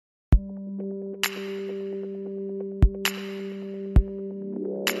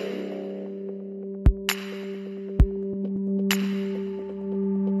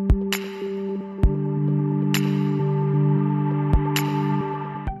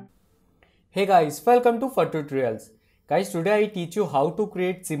Hey guys, welcome to Fattu tutorials. Guys, today I teach you how to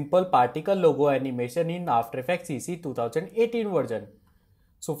create simple particle logo animation in After Effects CC 2018 version.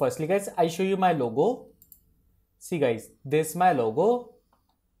 So firstly guys, I show you my logo. See guys, this is my logo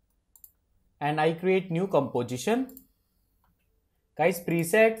and I create new composition. Guys,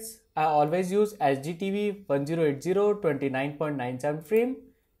 presets, I always use HDTV 1080 29.97 frame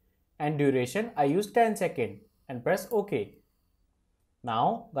and duration I use 10 seconds and press OK.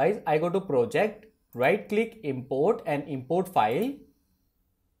 Now guys, I go to project, right click import and import file.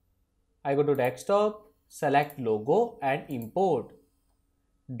 I go to desktop, select logo and import.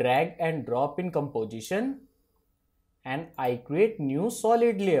 Drag and drop in composition and I create new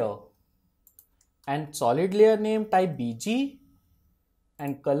solid layer. And solid layer name type BG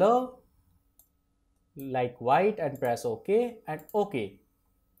and color like white and press OK and OK.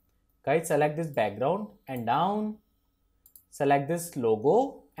 Guys, select this background and down. Select this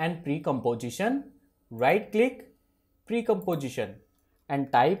logo and pre-composition, right click pre-composition and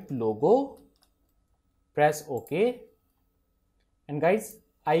type logo, press OK. And guys,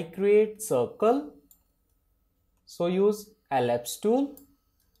 I create circle, so use ellipse tool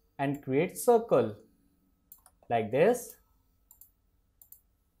and create circle like this.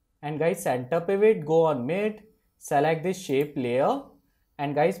 And guys, center pivot, go on mid, select this shape layer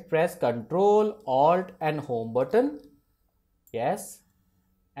and guys press Ctrl, Alt and Home button. Yes,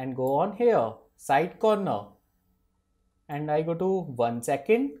 and go on here, side corner, and I go to 1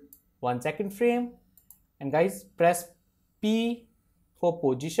 second frame, and guys press P for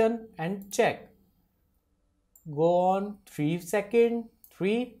position and check. Go on 3 second,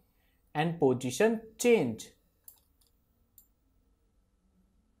 3 and position change.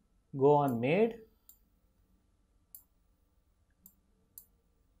 Go on mid.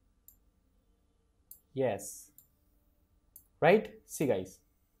 Yes. Right, see guys,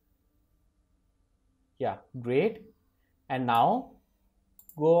 yeah, great. And now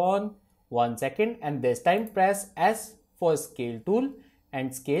go on 1 second and this time press S for scale tool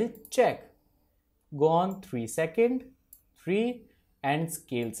and scale check. Go on 3 second, 3 and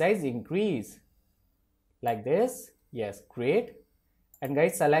scale size increase like this. Yes, great. And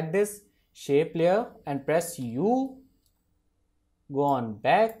guys, select this shape layer and press U. Go on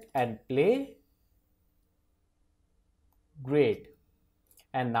back and play. Great.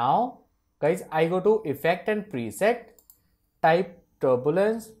 And now guys, I go to effect and preset, type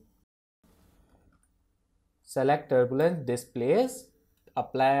turbulence, select turbulence displace,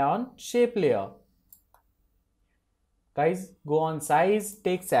 apply on shape layer. Guys, go on size,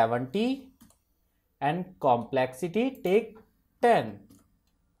 take 70 and complexity take 10.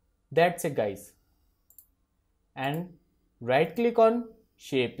 That's it guys. And right click on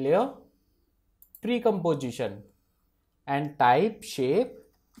shape layer, pre-composition and type shape,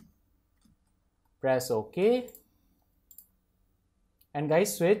 press OK. And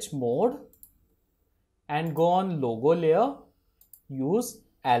guys, switch mode and go on logo layer, use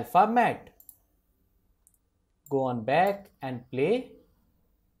alpha matte. Go on back and play.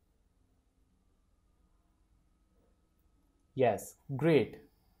 Yes, great.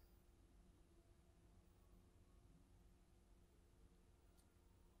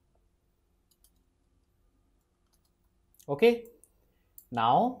 Okay,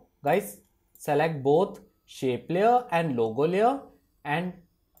 now guys, select both shape layer and logo layer and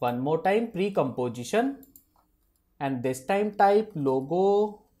one more time pre-composition and this time type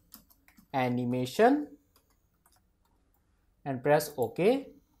logo animation and press OK.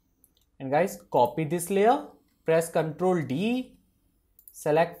 And guys, copy this layer, press Ctrl D,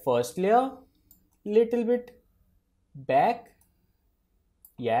 select first layer, little bit back,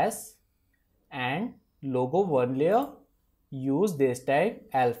 yes, and logo one layer. Use this time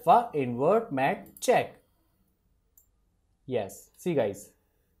alpha invert matte check. Yes, see guys,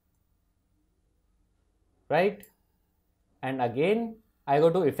 right? And again I go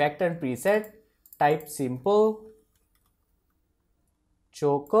to effect and preset, type simple,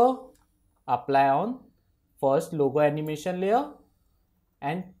 choker, apply on first logo animation layer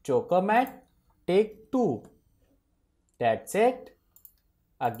and choker matte take 2. That's it.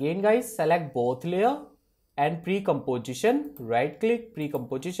 Again guys, select both layer and pre-composition, right click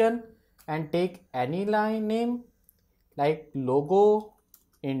pre-composition and take any line name like logo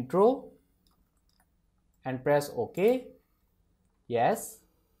intro and press OK. Yes.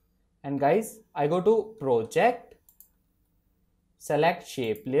 And guys, I go to project, select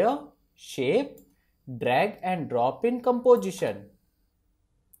shape layer, shape, drag and drop in composition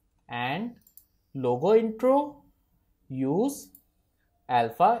and logo intro, use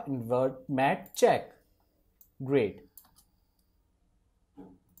alpha invert matte check. Great.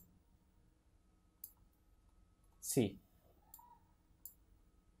 See,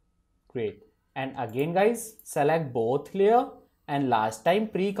 great. And again guys, select both layer and last time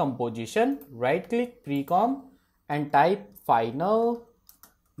pre-composition, right click pre-comp and type final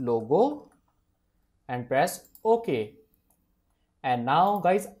logo and press OK. And now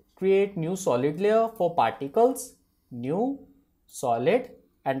guys, create new solid layer for particles, new solid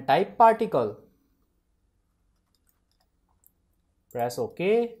and type particle. Press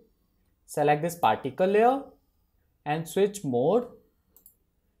OK. Select this particle layer and switch mode.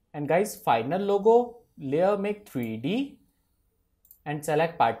 And guys, final logo layer make 3D and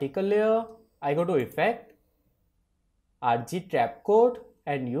select particle layer. I go to effect, RG trapcode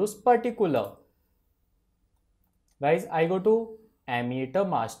and use particular. Guys, I go to emitter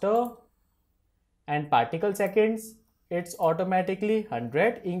master and particle seconds, it's automatically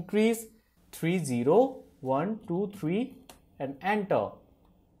 100. Increase 3 0 1 2 3 and enter.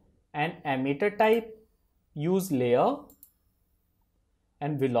 And emitter type, use layer.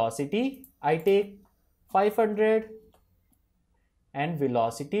 And velocity, I take 500 and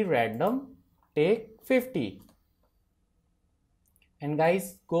velocity random, take 50. And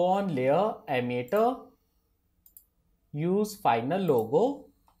guys, go on layer emitter, use final logo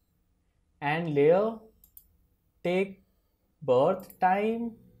and layer take birth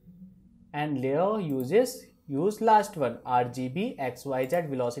time and layer use last one RGB XYZ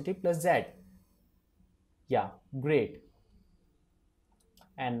velocity plus Z. Yeah, great.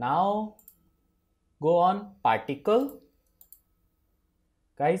 And now go on particle.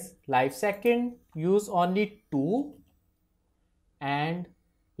 Guys, life second use only 2 and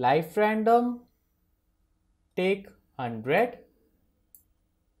life random take 100.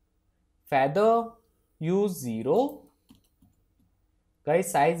 Feather use 0.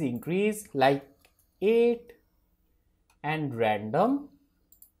 Guys, size increase like 8 and random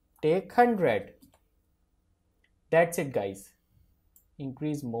take 100. That's it guys.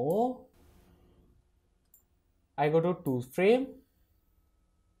 Increase more. I go to 2 frame.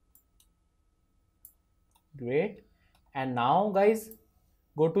 Great. And now guys,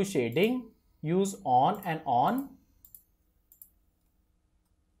 go to shading, use on and on.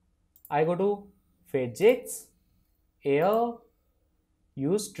 I go to physics, air,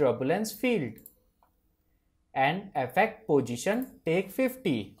 use turbulence field and effect position take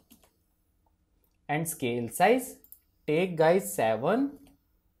 50 and scale size take guys 7.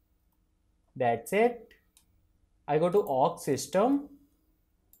 That's it. I go to aux system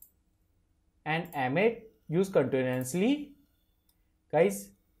and emit, use continuously. Guys,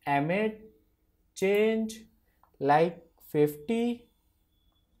 emit change like 50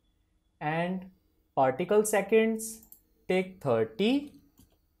 and particle seconds take 30.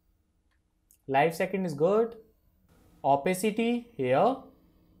 Life second is good. Opacity here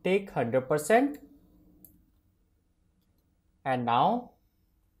take 100%. And now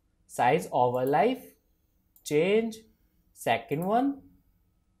size over life change second one.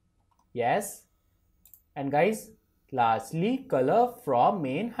 Yes. And guys, lastly color from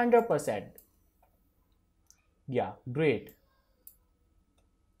main 100%. Yeah, great.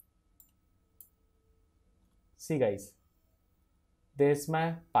 See guys, there's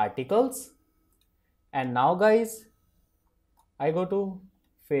my particles. And now guys, I go to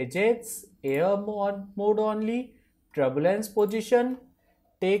physics, air mode only, turbulence position,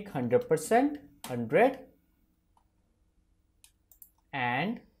 take 100%, 100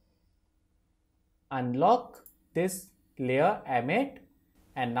 and unlock this layer emit.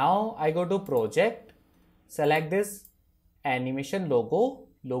 And now I go to project, select this animation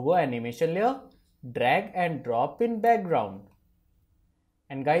logo animation layer, drag and drop in background.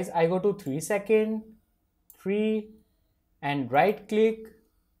 And guys, I go to 3 second, 3 and right click,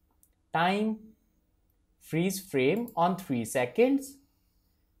 time, freeze frame on 3 seconds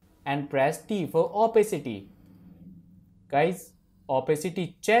and press T for opacity. Guys,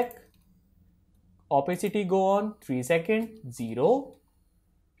 opacity check, opacity go on 3 second, 0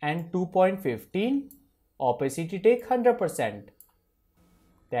 and 2.15, opacity take 100%.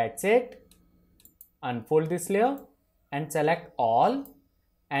 That's it. Unfold this layer and select all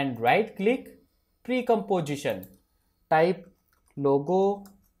and right click pre-composition. Type logo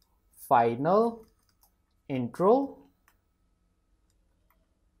final intro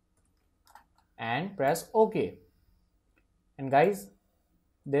and press OK. And guys,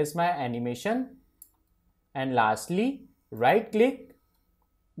 there's my animation. And lastly, right click,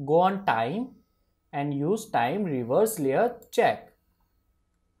 go on time and use time reverse layer check.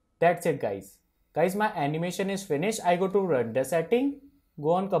 That's it guys. Guys, my animation is finished. I go to render setting,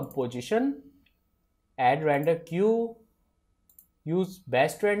 go on composition, add render queue, use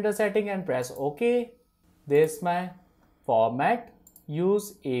best render setting and press OK. this my format,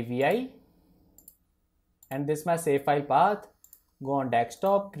 use AVI, and this my save file path. Go on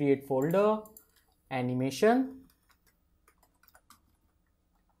desktop, create folder, animation,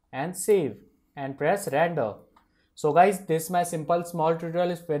 and save, and press render. So guys, this my simple small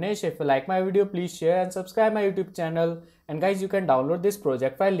tutorial is finished. If you like my video, please share and subscribe my YouTube channel. And guys, you can download this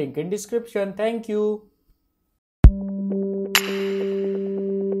project file, link in description. Thank you.